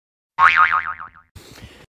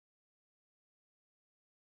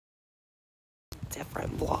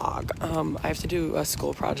Different vlog. I have to do a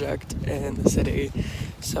school project in the city,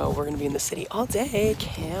 so we're gonna be in the city all day.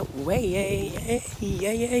 Can't wait.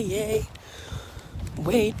 Yay.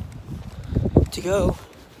 Wait to go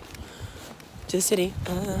to the city.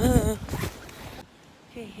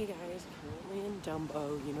 Hey guys, currently in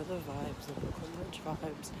Dumbo, you know the vibes, the Brooklyn Bridge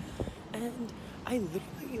vibes. And I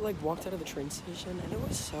literally like walked out of the train station and it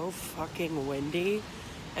was so fucking windy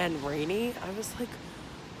and rainy. I was like,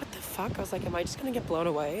 what the fuck? I was like, am I just gonna get blown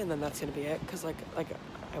away and then that's gonna be it? Cause like I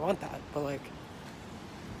want that, but like,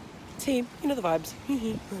 see, you know the vibes.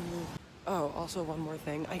 Oh, also one more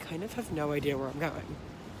thing. I kind of have no idea where I'm going,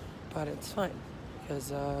 but it's fine,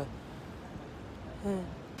 because I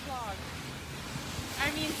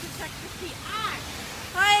mean, to check the act.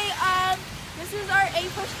 Hi, this is our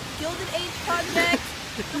A-Push Gilded Age project.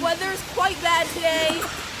 The weather is quite bad today.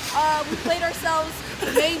 We played ourselves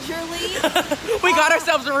majorly. We got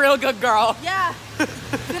ourselves a real good girl. Yeah.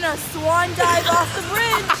 Gonna swan dive off the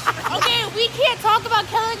bridge. Okay, we can't talk about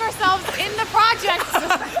killing ourselves in the project.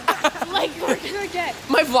 Like we're gonna get.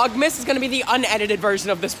 My Vlogmas is gonna be the unedited version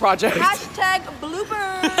of this project. Hashtag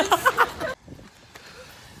bloopers.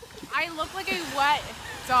 I look like a wet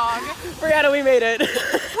dog. Brianna, we made it. We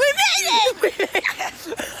made it!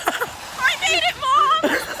 I made it, Mom!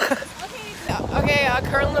 Okay,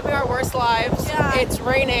 currently living our worst lives. Yeah. It's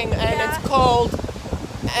raining and it's cold.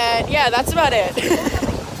 And yeah, that's about it.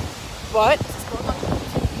 What?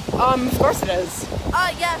 Of course it is.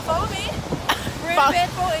 Yeah, follow me. Brianna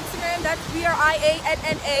Banfo, Instagram, that's BRIANNA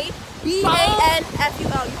BANFUL. You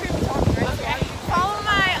hear me talking, right? Okay. Follow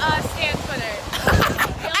my Stan Twitter.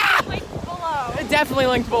 Link below. Definitely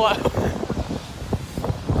linked below.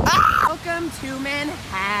 Welcome to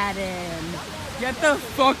Manhattan. Get the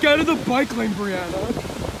fuck out of the bike lane, Brianna.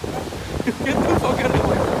 Get the fuck out of the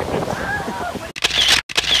bike lane.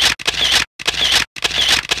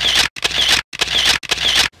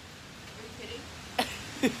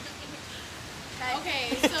 Okay,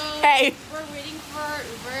 so Hey. we're waiting for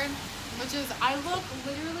Uber, which is I look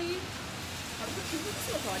literally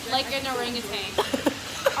like an orangutan.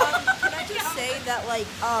 Can I just say that, like,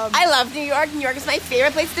 I love New York. New York is my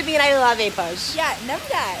favorite place to be, and I love A-Push. yeah, never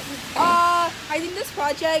that. I think this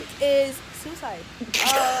project is suicide.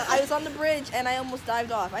 I was on the bridge and I almost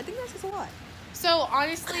dived off. I think that says a lot. So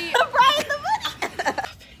honestly, Brian the money.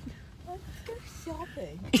 Let's go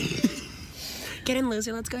shopping. Get in,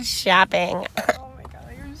 Lucy. Let's go shopping. Oh my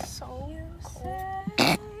god, you're so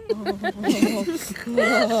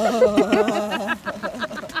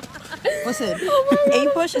Listen,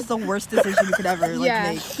 A-Push is the worst decision you could ever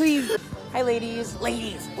make. please. Hi, ladies.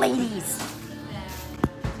 Ladies.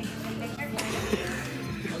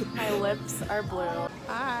 My lips are blue.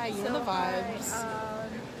 Hi, you know the vibes.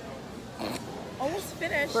 Almost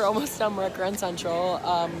finished. We're almost done. We're at Grand Central.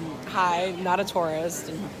 Hi, not a tourist,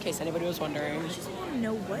 in case anybody was wondering. I just want to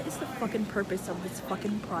know, what is the fucking purpose of this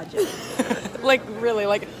fucking project? Like, really,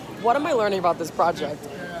 like, what am I learning about this project?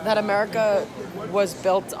 That America was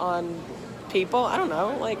built on people? I don't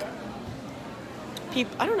know, like,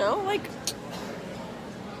 I don't know, like...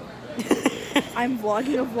 I'm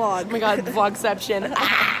vlogging a vlog. Oh my god, vlogception.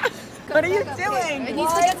 What are you doing? It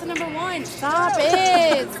needs to get to number 1. Stop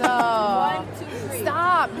it. 1, 2, 3.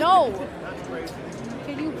 Stop. No.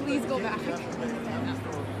 Can you please go back?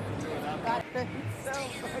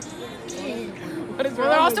 What is We're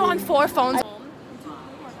wrong also with on you? 4 phones.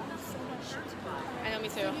 I know, me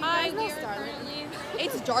too. Hi, we are currently...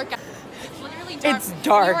 It's dark. It's literally dark. It's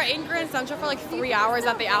dark. We were in Grand Central for like 3 hours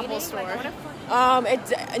at the Apple store.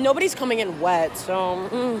 Nobody's coming in wet, so...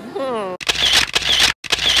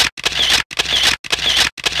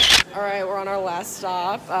 All right, we're on our last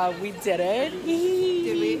stop. We did it.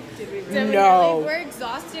 Did we No. really? We're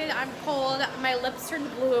exhausted. I'm cold. My lips turned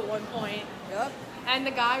blue at one point. Yep. And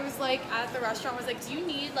the guy was like, at the restaurant, was like, do you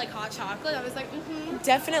need like hot chocolate? I was like,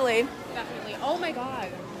 Definitely. definitely. Oh my God.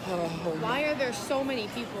 Why are there so many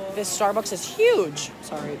people? This Starbucks is huge.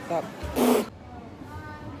 Sorry, that...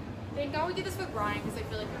 Thank God we did this with Brian because I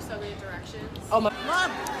feel like we're so good at directions. Oh my...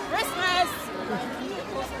 Mom, Christmas!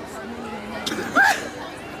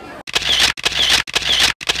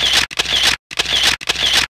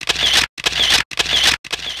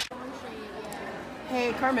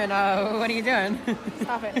 Hey, Carmen, what are you doing?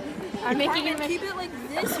 Stop it. I'm making an Keep it like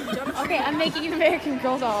this, you dumb. Okay, I'm making an American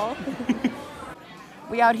Girl doll.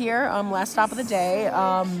 We out here, last stop of the day,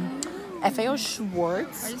 FAO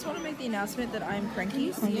Schwartz. I just want to make the announcement that I'm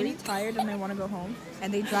cranky, hungry, tired, and I want to go home.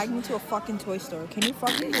 And they dragged me to a fucking toy store. Can you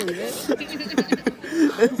fucking believe it?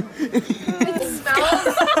 It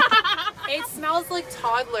smells. smells like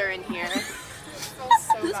toddler in here. It smells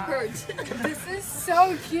so This bad. hurts. This is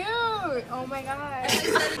so cute. Oh my god.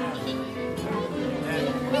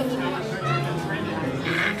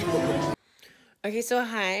 Okay, so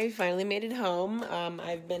hi, finally made it home.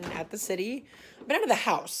 I've been at the city. I've been out of the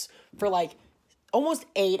house for like almost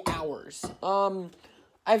 8 hours.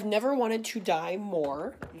 I've never wanted to die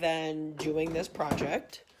more than doing this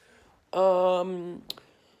project.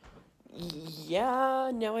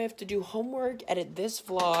 Yeah, now I have to do homework, edit this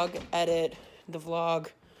vlog, edit the vlog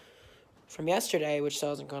from yesterday, which still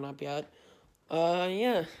hasn't gone up yet.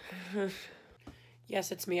 Yeah.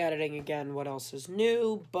 Yes, it's me editing again. What else is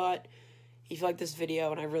new? But if you like this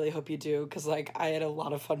video, and I really hope you do, because, like, I had a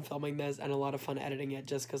lot of fun filming this and a lot of fun editing it,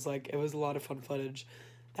 just because, like, it was a lot of fun footage.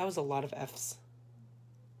 That was a lot of F's.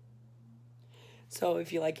 So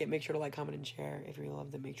if you like it, make sure to like, comment, and share. If you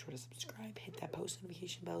loved it, make sure to subscribe. Hit that post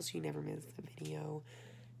notification bell so you never miss the video.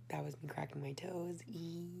 That was me cracking my toes.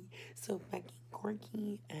 So fucking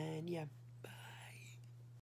quirky. And yeah.